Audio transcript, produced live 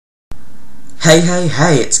Hey,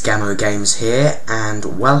 it's Gamo Games here,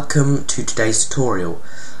 and welcome to today's tutorial.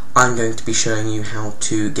 I'm going to be showing you how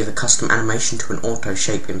to give a custom animation to an auto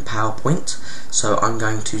shape in PowerPoint. So I'm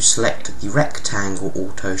going to select the rectangle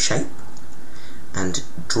auto shape and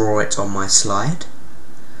draw it on my slide.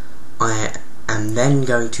 I am then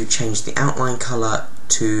going to change the outline colour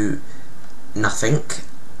to nothing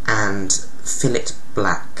and fill it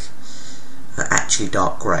black, actually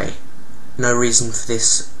dark grey. No reason for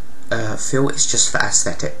this fill, it's just for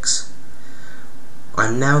aesthetics.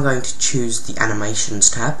 I'm now going to choose the Animations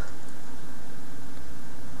tab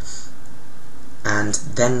and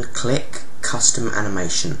then click Custom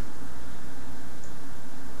Animation.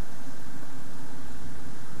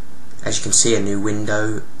 As you can see, a new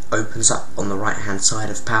window opens up on the right hand side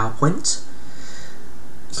of PowerPoint.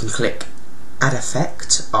 You can click Add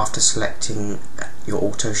Effect after selecting your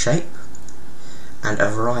auto shape, and a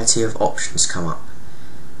variety of options come up.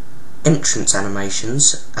 Entrance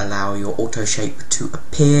animations allow your auto shape to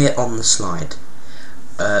appear on the slide.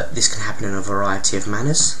 This can happen in a variety of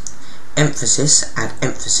manners. Emphasis, add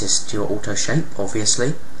emphasis to your auto shape,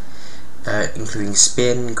 obviously, including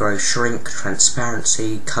spin, grow, shrink,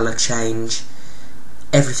 transparency, colour change,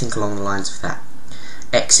 everything along the lines of that.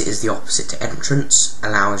 Exit is the opposite to entrance,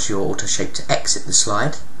 allows your auto shape to exit the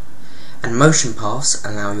slide. And motion paths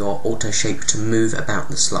allow your auto shape to move about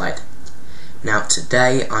the slide. Now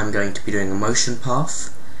today I'm going to be doing a motion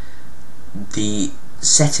path. The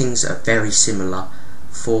settings are very similar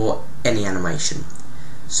for any animation.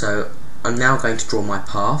 So I'm now going to draw my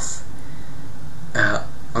path.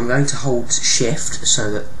 I'm going to hold shift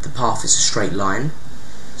so that the path is a straight line.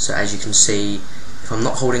 So as you can see, if I'm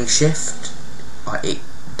not holding shift, it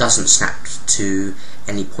doesn't snap to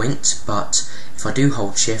any point, but if I do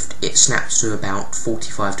hold shift, it snaps to about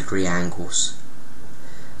 45-degree angles.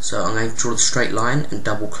 So I'm going to draw the straight line and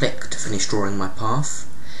double click to finish drawing my path.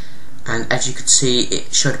 And as you can see,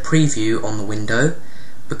 it showed a preview on the window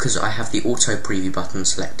because I have the auto preview button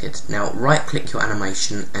selected. Now right click your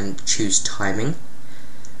animation and choose timing.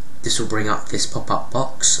 This will bring up this pop-up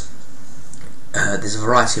box. There's a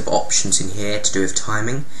variety of options in here to do with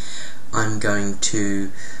timing. I'm going to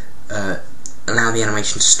allow the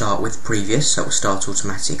animation to start with previous, so it will start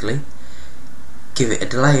automatically. Give it a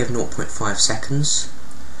delay of 0.5 seconds.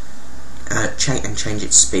 And change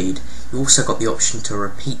its speed. You've also got the option to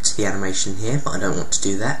repeat the animation here, but I don't want to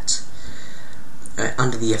do that.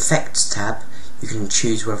 Under the Effects tab, you can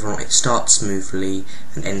choose whether or not it starts smoothly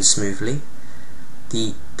and ends smoothly.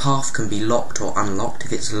 The path can be locked or unlocked.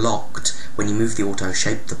 If it's locked, when you move the auto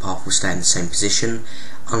shape, the path will stay in the same position.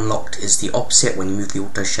 Unlocked is the opposite. When you move the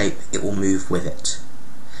auto shape, it will move with it.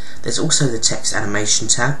 There's also the Text Animation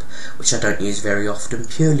tab, which I don't use very often,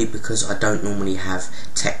 purely because I don't normally have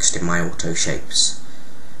text in my auto shapes.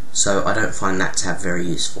 So I don't find that tab very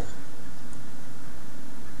useful.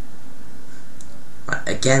 Right,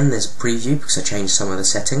 again, there's a preview because I changed some of the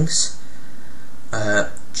settings.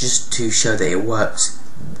 Just to show that it works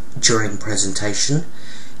during presentation,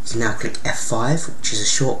 you can now click F5, which is a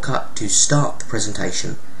shortcut to start the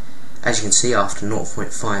presentation. As you can see, after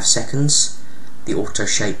 0.5 seconds, the auto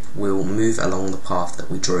shape will move along the path that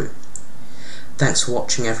we drew. Thanks for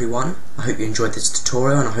watching, everyone. I hope you enjoyed this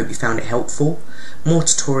tutorial and I hope you found it helpful. More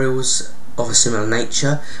tutorials of a similar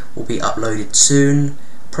nature will be uploaded soon,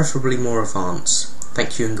 preferably more advanced.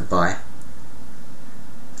 Thank you and goodbye.